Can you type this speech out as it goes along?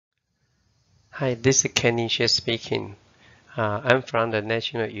Hi, this is Kan-Lin speaking. I'm from the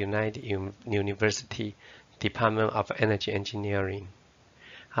National United University Department of Energy Engineering.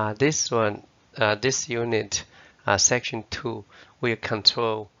 This unit, section 2, will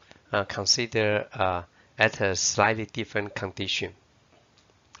consider at a slightly different condition.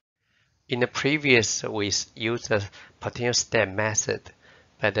 In the previous, we used the potential step method,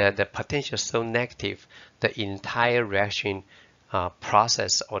 but the potential is so negative, the entire reaction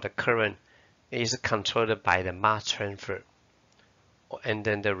process or the current is controlled by the mass transfer, and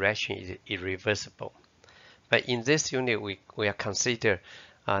then the reaction is irreversible. But in this unit, we are consider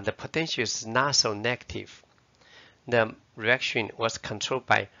the potential is not so negative. The reaction was controlled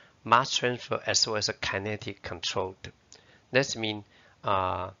by mass transfer as well as kinetic controlled. That means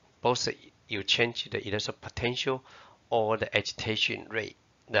both you change the electrical potential or the agitation rate,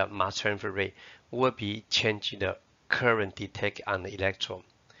 the mass transfer rate, will be changed the current detected on the electron.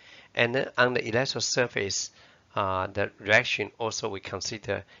 And then on the electron surface, the reaction also we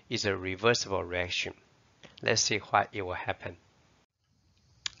consider is a reversible reaction. Let's see what it will happen.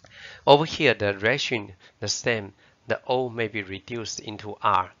 Over here, the reaction the same. The O may be reduced into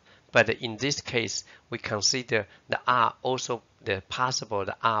R, but in this case, we consider the R also the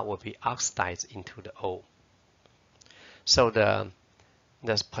R will be oxidized into the O. So the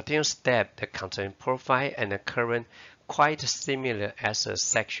potential step, the concentration profile, and the current quite similar as a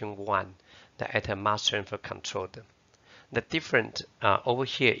section 1, the at a mass transfer controlled. The difference over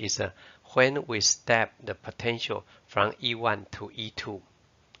here is when we step the potential from E1 to E2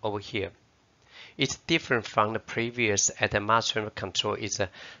 over here. It's different from the previous at the mass transfer control.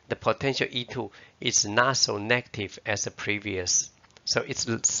 The potential E2 is not so negative as the previous, so it's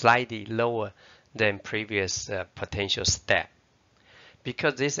slightly lower than previous potential step.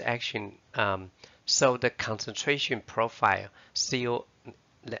 Because this action, so the concentration profile CO,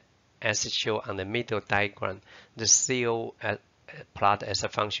 as shown on the middle diagram, the CO plot as a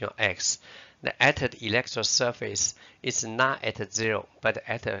function of x. At the electron surface is not at 0, but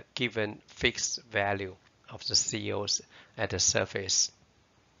at a given fixed value of the COs at the surface.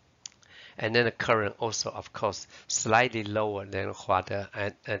 And then the current also, of course, slightly lower than what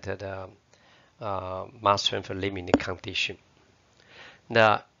at the mass transfer limiting condition.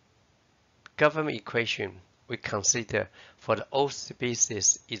 The government equation we consider for the O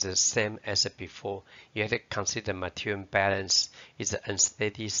species is the same as before. You have to consider material balance is an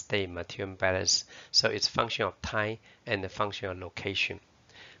unsteady state material balance, so it's function of time and the function of location.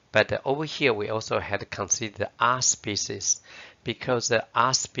 But over here we also had to consider the R species, because the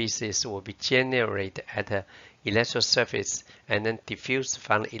R species will be generated at the electron surface and then diffused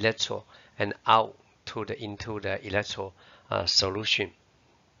from the electron and out to into the electron solution.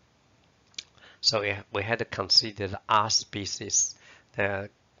 So we had to consider the R species,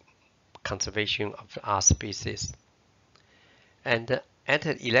 the conservation of the R species. And at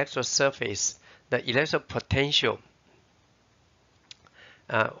the electron surface, the electron potential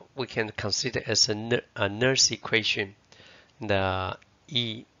we can consider as a Nernst equation, the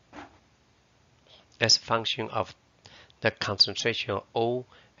E as a function of the concentration of O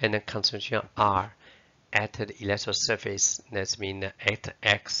and the concentration of R at the electron surface. That means at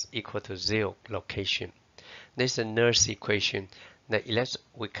x equal to 0 location. This is a Nernst equation. The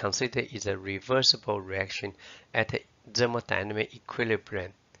we consider is a reversible reaction at a thermodynamic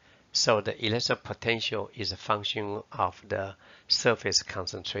equilibrium. So the electron potential is a function of the surface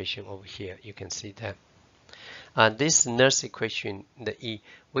concentration over here. You can see that. This Nernst equation, the E,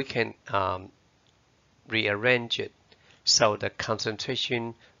 we can rearrange it. So the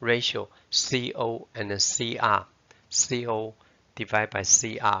concentration ratio CO and the CR, CO divided by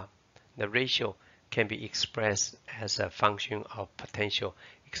CR, the ratio can be expressed as a function of potential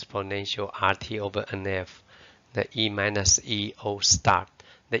exponential RT over NF, the E minus EO star.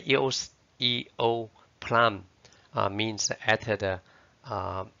 The EO plum means at the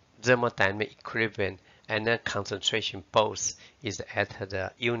thermodynamic equilibrium, and the concentration both is at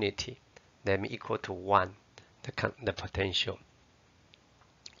the unity, that means equal to 1. The potential.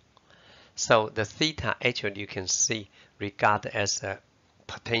 So the theta actually you can see regarded as a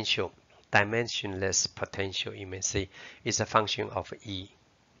potential, dimensionless potential, you may see, is a function of E.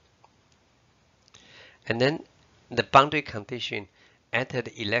 And then the boundary condition at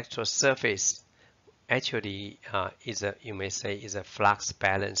the electron surface actually you may say is a flux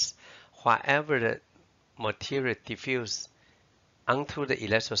balance. Whatever the material diffuse onto the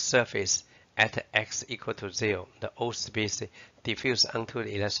electron surface at x equal to 0, the O species diffused onto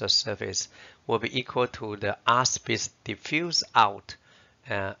the electron surface will be equal to the R species diffused out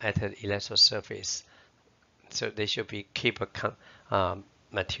at the electron surface. So they should be keep a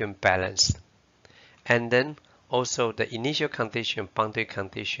material balance. And then also the initial condition, boundary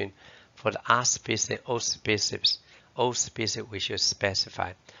condition for the R species, O species, we should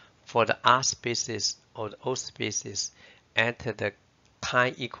specify. For the R species or the O species at the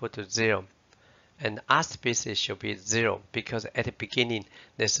time equal to 0, and R species should be 0 because at the beginning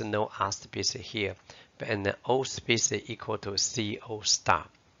there's no R species here, and the O species equal to CO star.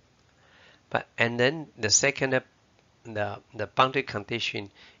 But and then the second, the boundary condition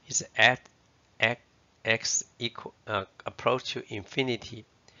is at x equal approach to infinity,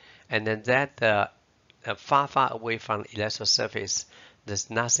 and then that far away from electron surface, there's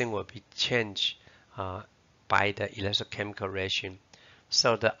nothing will be changed by the electrochemical reaction.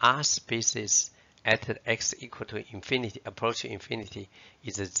 So the R species at x equal to infinity, approach to infinity,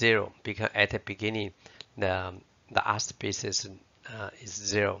 is 0 because at the beginning the R species is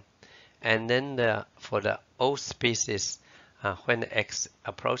 0. And then for the O species, when x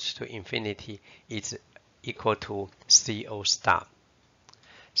approach to infinity, is equal to CO star.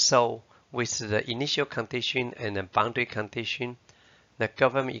 So with the initial condition and the boundary condition, the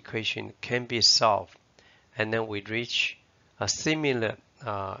government equation can be solved, and then we reach a similar,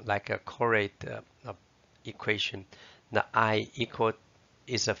 like a correlate equation. The I equal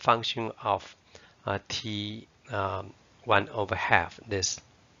is a function of T 1 over half this.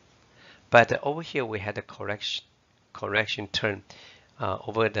 But over here we had a correction term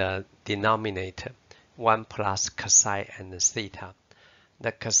over the denominator, 1 plus cosine and theta.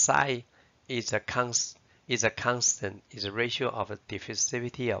 The cosine is a constant, is a ratio of the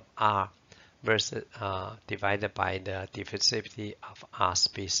diffusivity of R versus divided by the diffusivity of R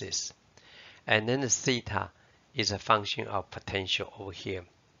species. And then the theta is a function of potential over here.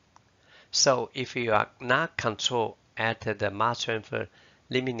 So if you are not controlled at the mass transfer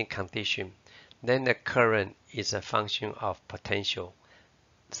limiting condition, then the current is a function of potential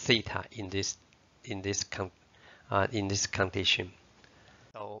theta in this condition.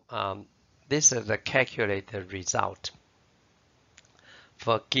 So this is the calculated result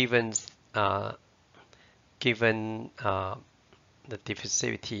for given the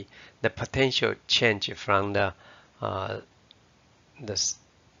diffusivity, the potential change from the 1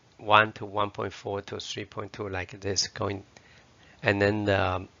 to 1.4 to 3.2 like this going, and then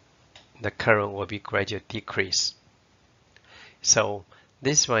the current will be gradual decrease. So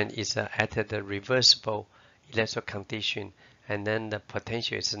this one is at the reversible electric condition, and then the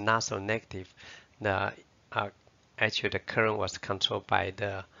potential is not so negative. Actually the current was controlled by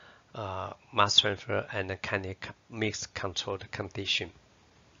the mass transfer and the kinetic mixed controlled condition.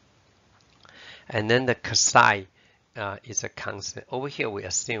 And then the cosine is a constant. Over here we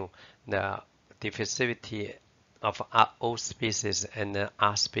assume the diffusivity of O species and the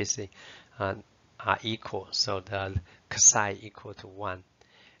R species are equal, so the cosine equal to 1.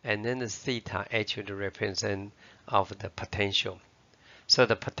 And then the theta actually represents of the potential. So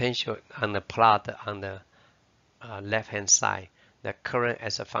the potential on the plot on the left hand side, the current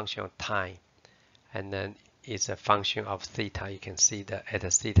as a function of time, and then it's a function of theta. You can see that at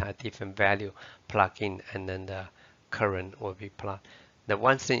a theta different value plug in, and then the current will be plotted. The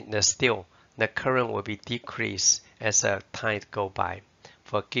one thing, still the current will be decreased as a time go by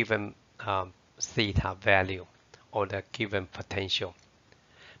for given theta value or the given potential.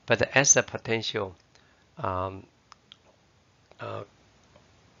 But as the potential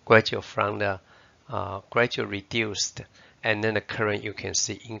gradual from the gradual reduced, and then the current you can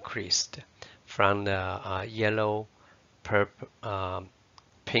see increased from the yellow, purple,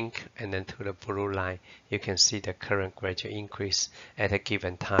 pink, and then to the blue line. You can see the current gradual increase at a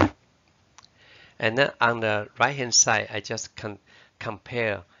given time. And then on the right hand side, I just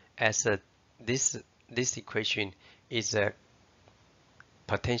compare as this equation is a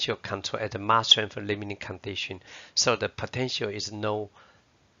potential control at the mass transfer limiting condition. So the potential is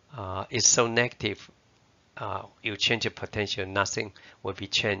is so negative. You change the potential, nothing will be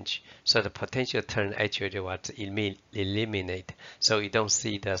changed. So the potential term actually was eliminated. So you don't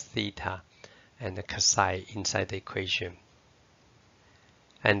see the theta and the cosine inside the equation.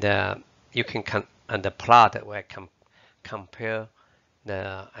 And you can on the plot where compare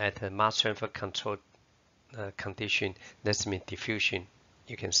at the mass transfer control condition. That's mean diffusion.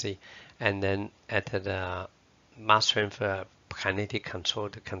 You can see, and then at the mass transfer kinetic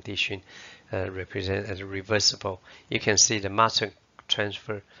controlled condition represent as reversible. You can see the mass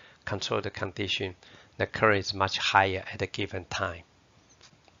transfer controlled condition, the current is much higher at a given time.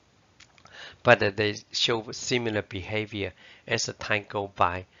 But they show similar behavior as the time goes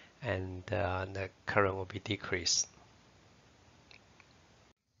by, and the current will be decreased.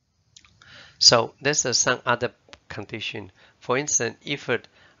 So there's some other condition. For instance, if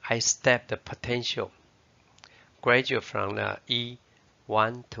I step the potential gradually from the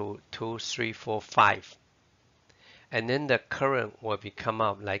E1 to 2, 3, 4, 5. And then the current will come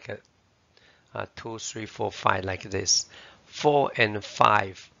up like a 2, 3, 4, 5 like this. 4 and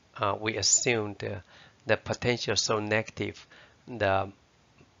 5, we assume the potential so negative, the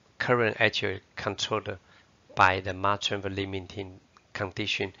current actually controlled by the mass transfer limiting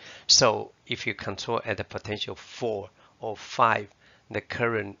condition. So if you control at the potential 4 or 5, the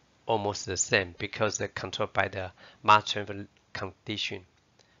current almost the same because they're controlled by the mass transfer condition,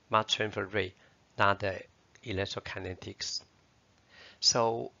 mass transfer rate, not the electrokinetics.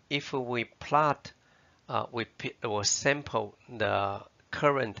 So if we plot, we will sample the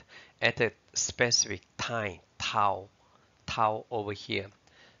current at a specific time, tau over here.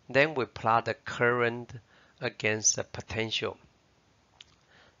 Then we plot the current against the potential.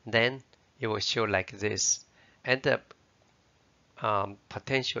 Then it will show like this. At the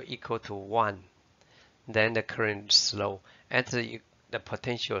potential equal to 1, then the current is slow. At the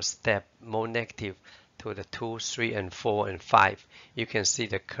potential step more negative to the 2, 3, and 4, and 5, you can see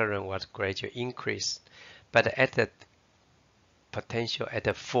the current was gradually increased. But at the potential at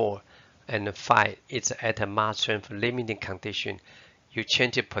the 4 and 5, it's at a mass transfer limiting condition. You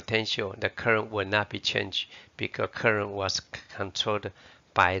change the potential, the current will not be changed because current was controlled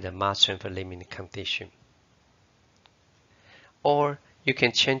by the mass transfer limiting condition. Or you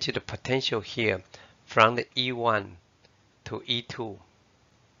can change the potential here from the E1 to E2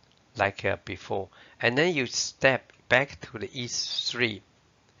 like before, and then you step back to the E3.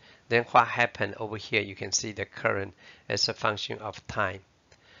 Then what happened over here, you can see the current as a function of time.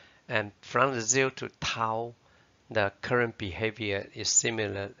 And from the 0 to tau, the current behavior is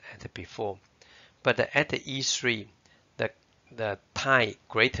similar as before. But at the E3, the time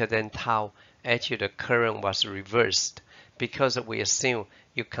greater than tau, actually the current was reversed because we assume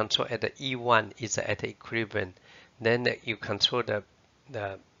you control at the E1 is at the equilibrium. Then you control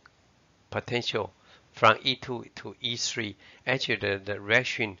the potential from E2 to E3. Actually, the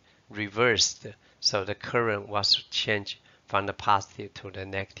reaction reversed, so the current was changed from the positive to the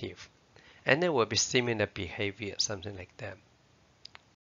negative. And there will be similar behavior, something like that.